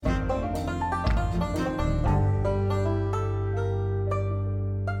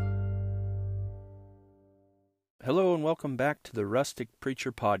and welcome back to the Rustic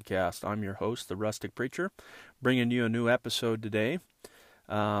Preacher podcast. I'm your host, the Rustic Preacher, bringing you a new episode today.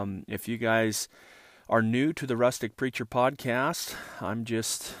 If you guys are new to the Rustic Preacher podcast, I'm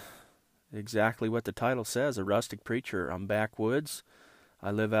just exactly what the title says, a rustic preacher. I'm backwoods.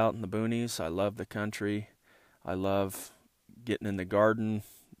 I live out in the boonies. I love the country. I love getting in the garden,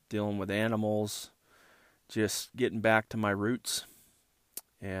 dealing with animals, just getting back to my roots.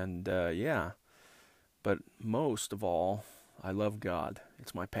 And but most of all, I love God.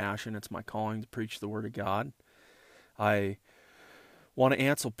 It's my passion. It's my calling to preach the Word of God. I want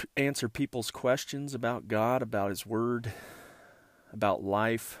to answer people's questions about God, about His Word, about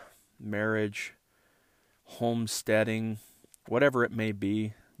life, marriage, homesteading, whatever it may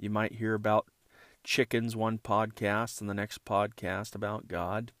be. You might hear about chickens one podcast and the next podcast about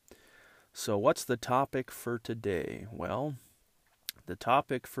God. So what's the topic for today? Well, the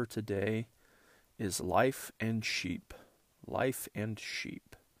topic for today is life and sheep. Life and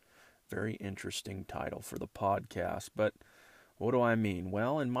sheep. Very interesting title for the podcast. But what do I mean?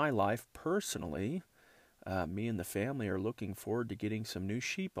 Well, in my life personally, me and the family are looking forward to getting some new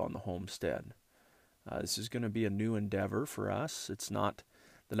sheep on the homestead. This is going to be a new endeavor for us. It's not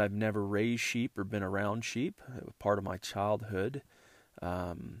that I've never raised sheep or been around sheep. It was part of my childhood.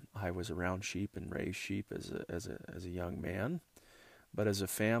 I was around sheep and raised sheep as a young man. But as a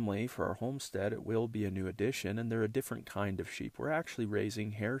family, for our homestead, it will be a new addition, and they're a different kind of sheep. We're actually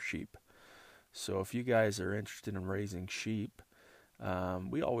raising hair sheep. So if you guys are interested in raising sheep,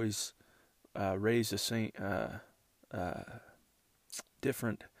 we always raise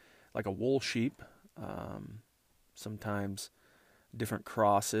different, like a wool sheep, sometimes different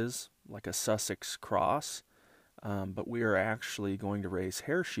crosses, like a Sussex cross. But we are actually going to raise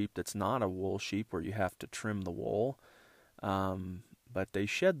hair sheep that's not a wool sheep where you have to trim the wool. But they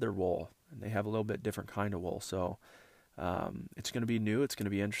shed their wool, and they have a little bit different kind of wool. So it's going to be new. It's going to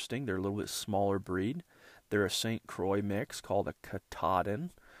be interesting. They're a little bit smaller breed. They're a St. Croix mix called a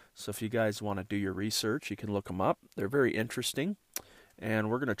Katahdin. So if you guys want to do your research, you can look them up. They're very interesting, and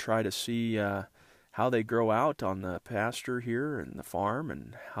we're going to try to see how they grow out on the pasture here and the farm,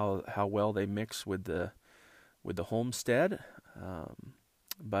 and how well they mix with the homestead.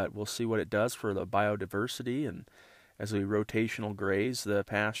 But we'll see what it does for the biodiversity, and as we rotational graze the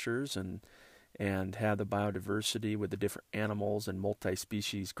pastures and have the biodiversity with the different animals and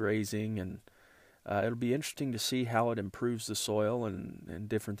multi-species grazing, and it'll be interesting to see how it improves the soil and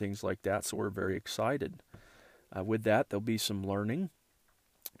different things like that. So we're very excited. With that, there'll be some learning,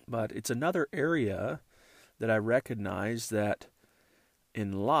 but it's another area that I recognize that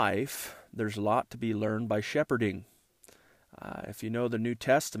in life there's a lot to be learned by shepherding. If you know the New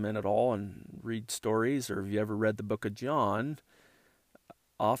Testament at all and read stories, or if you ever read the book of John,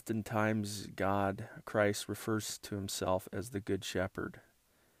 oftentimes Christ refers to himself as the Good Shepherd.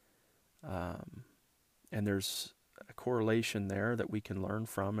 And there's a correlation there that we can learn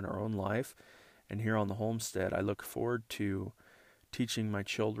from in our own life. And here on the homestead, I look forward to teaching my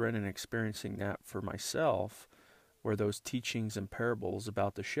children and experiencing that for myself, where those teachings and parables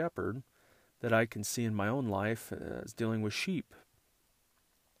about the shepherd that I can see in my own life as dealing with sheep.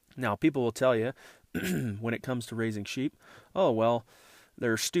 Now, people will tell you, when it comes to raising sheep, oh, well,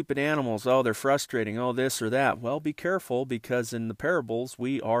 they're stupid animals, oh, they're frustrating, oh, this or that. Well, be careful, because in the parables,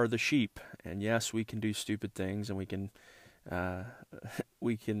 we are the sheep. And yes, we can do stupid things, and God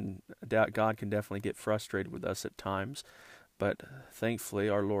can definitely get frustrated with us at times. But thankfully,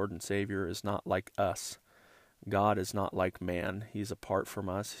 our Lord and Savior is not like us. God is not like man. He's apart from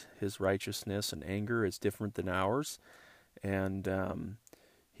us. His righteousness and anger is different than ours. And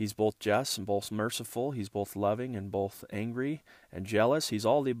He's both just and both merciful. He's both loving and both angry and jealous. He's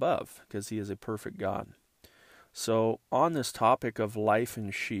all the above, because He is a perfect God. So on this topic of life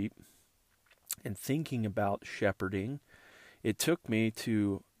and sheep and thinking about shepherding, it took me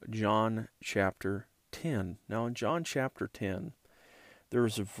to John chapter 10. Now in John chapter 10, there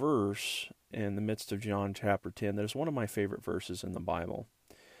is a verse in the midst of John chapter 10 that is one of my favorite verses in the Bible.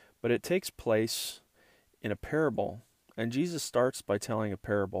 But it takes place in a parable. And Jesus starts by telling a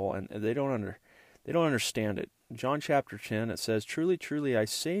parable, and they don't understand it. In John chapter 10, it says, "Truly, truly, I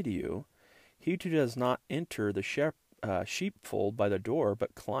say to you, he who does not enter the sheepfold by the door,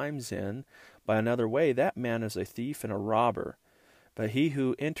 but climbs in by another way, that man is a thief and a robber. But he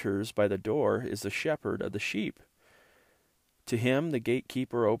who enters by the door is the shepherd of the sheep. To him the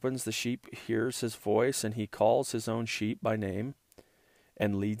gatekeeper opens, the sheep hears his voice, and he calls his own sheep by name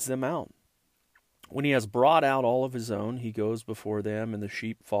and leads them out. When he has brought out all of his own, he goes before them, and the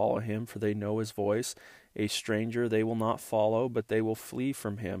sheep follow him, for they know his voice. A stranger they will not follow, but they will flee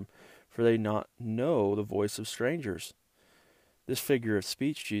from him, for they not know the voice of strangers. This figure of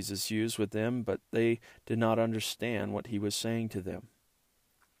speech Jesus used with them, but they did not understand what he was saying to them.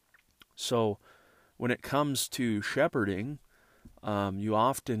 So, when it comes to shepherding, you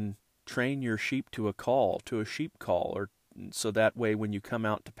often train your sheep to a sheep call, or so that way when you come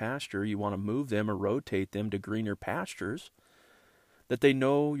out to pasture, you want to move them or rotate them to greener pastures, that they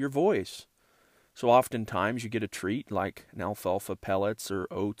know your voice. So oftentimes you get a treat like an alfalfa pellets or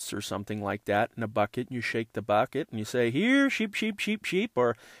oats or something like that in a bucket, and you shake the bucket and you say, "Here, sheep, sheep, sheep, sheep,"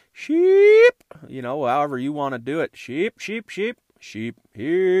 or "Sheep," however you want to do it. "Sheep, sheep, sheep, sheep,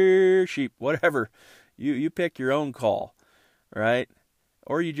 here, sheep," whatever. You pick your own call, right?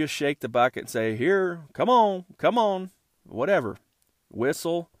 Or you just shake the bucket and say, "Here, come on," whatever.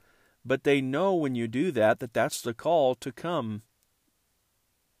 Whistle. But they know when you do that, that's the call to come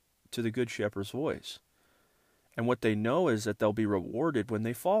to the good shepherd's voice. And what they know is that they'll be rewarded when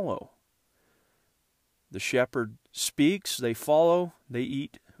they follow. The shepherd speaks, they follow, they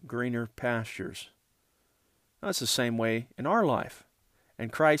eat greener pastures. That's the same way in our life.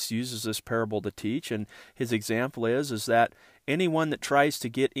 And Christ uses this parable to teach, and his example is that anyone that tries to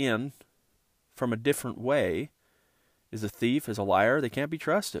get in from a different way is a thief, is a liar. They can't be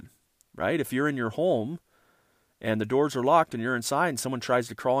trusted, right? If you're in your home and the doors are locked and you're inside and someone tries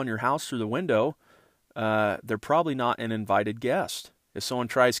to crawl in your house through the window, they're probably not an invited guest. If someone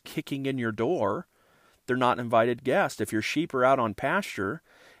tries kicking in your door, they're not an invited guest. If your sheep are out on pasture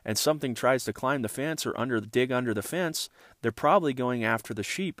and something tries to climb the fence or dig under the fence, they're probably going after the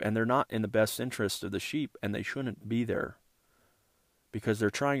sheep, and they're not in the best interest of the sheep, and they shouldn't be there because they're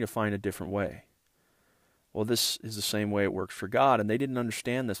trying to find a different way. Well, this is the same way it works for God, and they didn't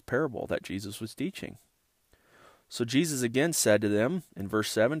understand this parable that Jesus was teaching. So Jesus again said to them in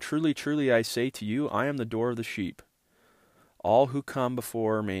verse 7, "Truly, truly, I say to you, I am the door of the sheep. All who come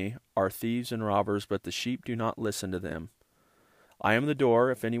before me are thieves and robbers, but the sheep do not listen to them. I am the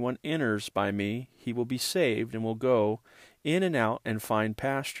door. If anyone enters by me, he will be saved and will go in and out and find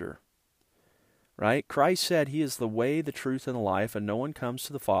pasture." Right? Christ said he is the way, the truth, and the life, and no one comes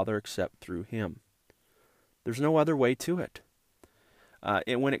to the Father except through him. There's no other way to it.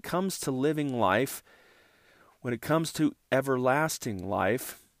 And when it comes to living life, when it comes to everlasting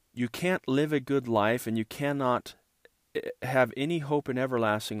life, you can't live a good life and you cannot have any hope in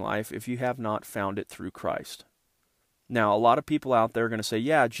everlasting life if you have not found it through Christ. Now, a lot of people out there are going to say,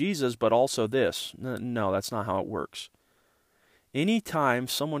 "Yeah, Jesus, but also this." No, that's not how it works. Anytime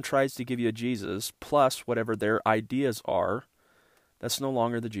someone tries to give you a Jesus plus whatever their ideas are, that's no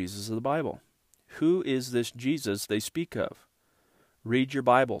longer the Jesus of the Bible. Who is this Jesus they speak of? Read your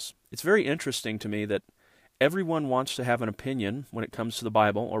Bibles. It's very interesting to me that everyone wants to have an opinion when it comes to the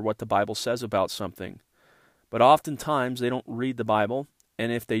Bible or what the Bible says about something. But oftentimes they don't read the Bible,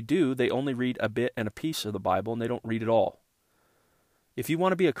 and if they do, they only read a bit and a piece of the Bible, and they don't read it all. If you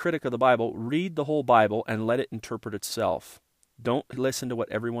want to be a critic of the Bible, read the whole Bible and let it interpret itself. Don't listen to what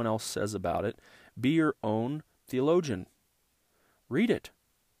everyone else says about it. Be your own theologian. Read it.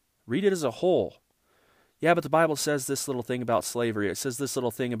 Read it as a whole. Yeah, but the Bible says this little thing about slavery. It says this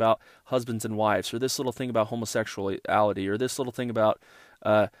little thing about husbands and wives, or this little thing about homosexuality, or this little thing about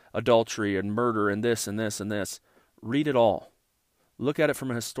adultery and murder and this and this and this. Read it all. Look at it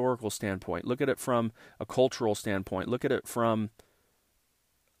from a historical standpoint. Look at it from a cultural standpoint. Look at it from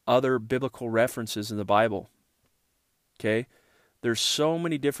other biblical references in the Bible. Okay? There's so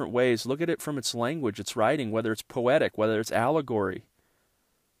many different ways. Look at it from its language, its writing, whether it's poetic, whether it's allegory.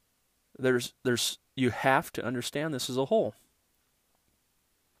 You have to understand this as a whole.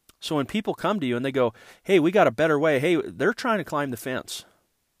 So when people come to you and they go, "Hey, we got a better way," hey, they're trying to climb the fence.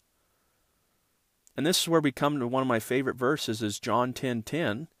 And this is where we come to one of my favorite verses, is John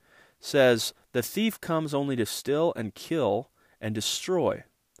 10:10 says, "The thief comes only to steal and kill and destroy.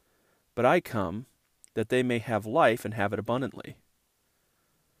 But I come that they may have life and have it abundantly."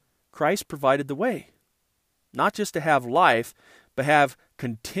 Christ provided the way. Not just to have life, but have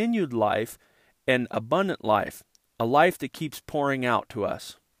continued life and abundant life. A life that keeps pouring out to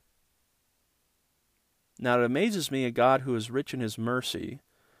us. Now it amazes me a God who is rich in his mercy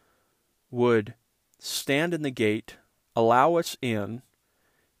would stand in the gate, allow us in,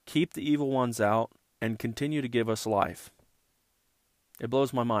 keep the evil ones out, and continue to give us life. It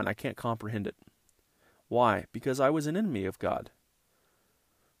blows my mind. I can't comprehend it. Why? Because I was an enemy of God.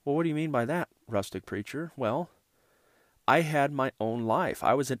 Well, what do you mean by that, Rustic Preacher? Well, I had my own life.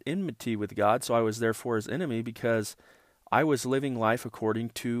 I was at enmity with God, so I was therefore his enemy because I was living life according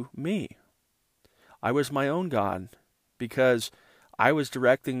to me. I was my own God because I was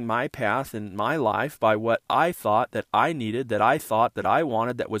directing my path in my life by what I thought that I needed, that I thought that I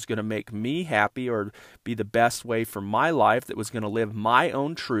wanted, that was going to make me happy or be the best way for my life, that was going to live my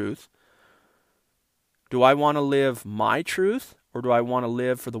own truth. Do I want to live my truth, or do I want to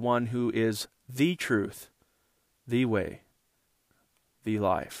live for the one who is the truth, the way, the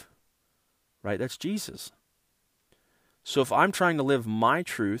life? Right? That's Jesus. So if I'm trying to live my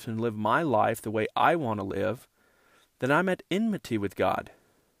truth and live my life the way I want to live, then I'm at enmity with God.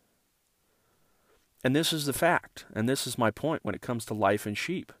 And this is the fact, and this is my point when it comes to life and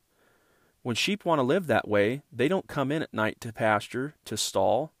sheep. When sheep want to live that way, they don't come in at night to pasture, to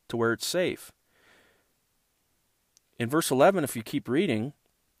stall, to where it's safe. In verse 11, if you keep reading,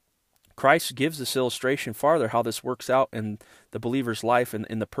 Christ gives this illustration farther how this works out in the believer's life and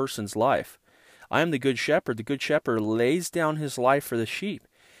in the person's life. I am the good shepherd. The good shepherd lays down his life for the sheep.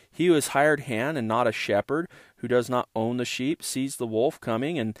 He who is hired hand and not a shepherd, who does not own the sheep, sees the wolf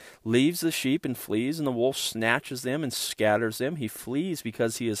coming and leaves the sheep and flees, and the wolf snatches them and scatters them. He flees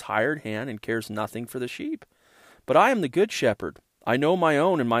because he is hired hand and cares nothing for the sheep. But I am the good shepherd. I know my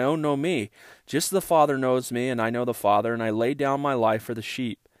own, and my own know me. Just as the Father knows me, and I know the Father, and I lay down my life for the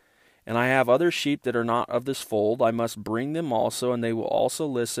sheep. And I have other sheep that are not of this fold. I must bring them also, and they will also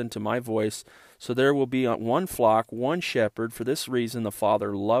listen to my voice. So there will be one flock, one shepherd. For this reason the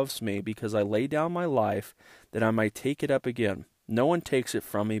Father loves me, because I lay down my life, that I might take it up again. No one takes it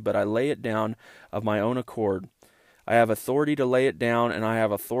from me, but I lay it down of my own accord. I have authority to lay it down, and I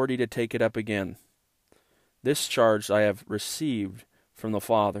have authority to take it up again. This charge I have received from the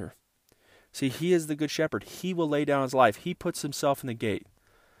Father. See, he is the good shepherd. He will lay down his life. He puts himself in the gate.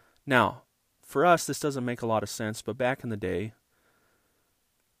 Now, for us, this doesn't make a lot of sense, but back in the day,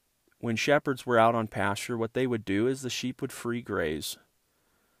 when shepherds were out on pasture, what they would do is the sheep would free graze,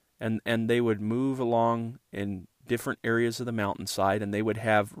 and they would move along in different areas of the mountainside, and they would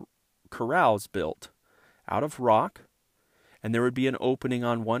have corrals built out of rock, and there would be an opening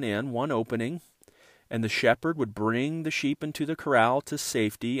on one end, one opening, and the shepherd would bring the sheep into the corral to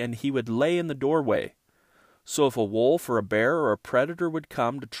safety, and he would lay in the doorway. So if a wolf or a bear or a predator would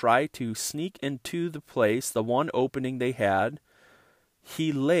come to try to sneak into the place, the one opening they had,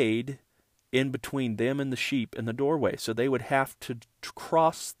 he laid in between them and the sheep in the doorway. So they would have to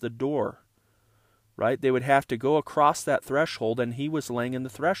cross the door, right? They would have to go across that threshold, and he was laying in the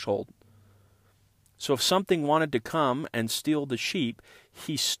threshold. So if something wanted to come and steal the sheep,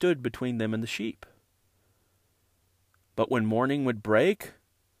 he stood between them and the sheep. But when morning would break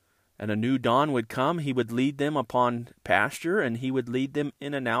and a new dawn would come, he would lead them upon pasture, and he would lead them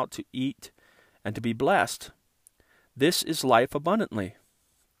in and out to eat and to be blessed. This is life abundantly.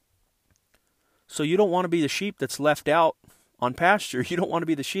 So you don't want to be the sheep that's left out on pasture. You don't want to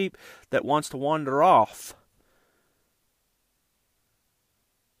be the sheep that wants to wander off,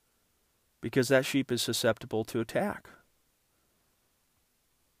 because that sheep is susceptible to attack.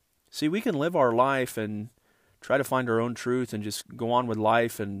 See, we can live our life and try to find our own truth and just go on with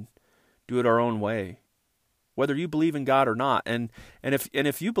life and do it our own way, whether you believe in God or not. And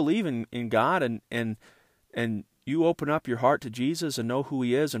if you believe in God and you open up your heart to Jesus and know who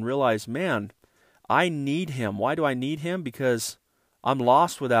he is and realize, man, I need him. Why do I need him? Because I'm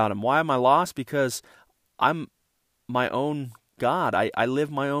lost without him. Why am I lost? Because I'm my own God. I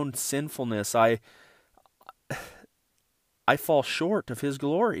live my own sinfulness. I fall short of his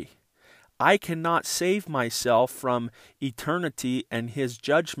glory. I cannot save myself from eternity and his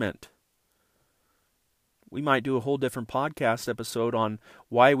judgment. We might do a whole different podcast episode on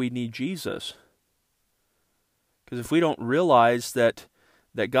why we need Jesus. Because if we don't realize that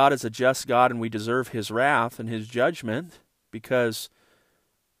God is a just God and we deserve his wrath and his judgment because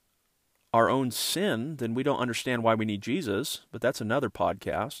our own sin, then we don't understand why we need Jesus. But that's another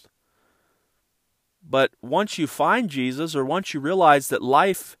podcast. But once you find Jesus, or once you realize that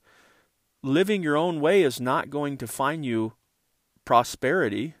life, living your own way, is not going to find you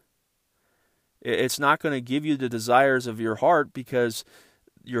prosperity, it's not going to give you the desires of your heart because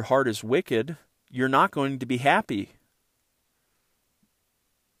your heart is wicked, you're not going to be happy.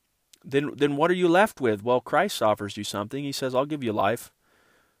 Then what are you left with? Well, Christ offers you something. He says, I'll give you life.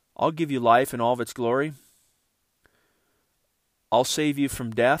 I'll give you life in all of its glory. I'll save you from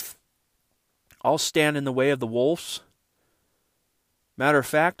death. I'll stand in the way of the wolves. Matter of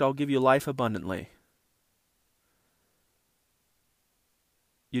fact, I'll give you life abundantly.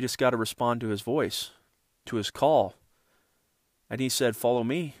 You just got to respond to his voice, to his call. And he said, follow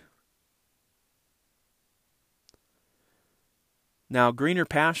me. Now, greener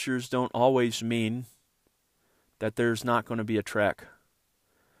pastures don't always mean that there's not going to be a trek.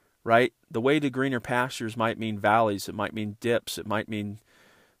 right? The way to greener pastures might mean valleys, it might mean dips, it might mean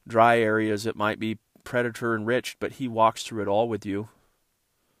dry areas, it might be predator enriched, but he walks through it all with you.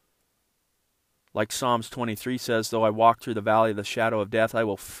 Like Psalms 23 says, though I walk through the valley of the shadow of death, I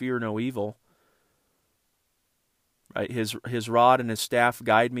will fear no evil. Right? His rod and his staff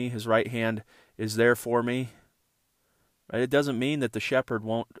guide me. His right hand is there for me. Right? It doesn't mean that the shepherd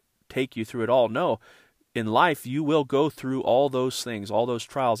won't take you through it all. No, in life you will go through all those things, all those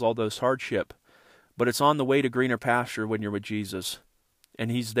trials, all those hardship. But it's on the way to greener pasture when you're with Jesus. And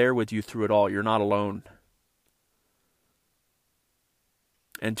he's there with you through it all. You're not alone.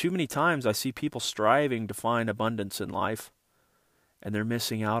 And too many times I see people striving to find abundance in life, and they're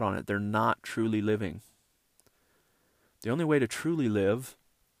missing out on it. They're not truly living. The only way to truly live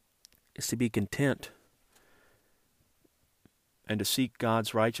is to be content and to seek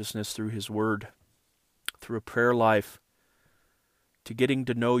God's righteousness through his word, through a prayer life, to getting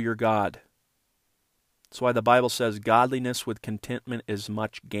to know your God. That's why the Bible says godliness with contentment is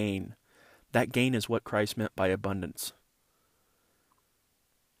much gain. That gain is what Christ meant by abundance.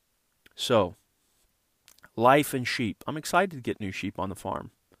 So, life and sheep. I'm excited to get new sheep on the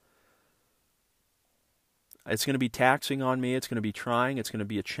farm. It's going to be taxing on me. It's going to be trying. It's going to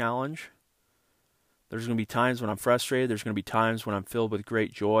be a challenge. There's going to be times when I'm frustrated. There's going to be times when I'm filled with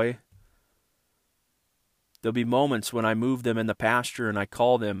great joy. There'll be moments when I move them in the pasture and I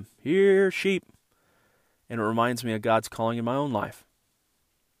call them, "Here, sheep." And it reminds me of God's calling in my own life.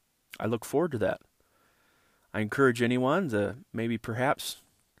 I look forward to that. I encourage anyone to maybe perhaps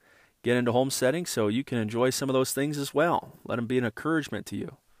get into homesteading so you can enjoy some of those things as well. Let them be an encouragement to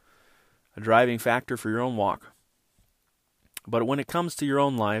you, a driving factor for your own walk. But when it comes to your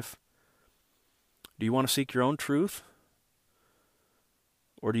own life, do you want to seek your own truth?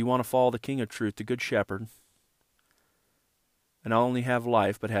 Or do you want to follow the King of Truth, the Good Shepherd, and not only have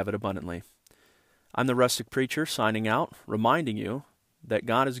life, but have it abundantly? I'm the Rustic Preacher signing out, reminding you that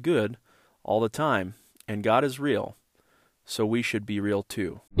God is good all the time, and God is real, so we should be real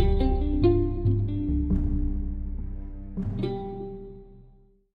too.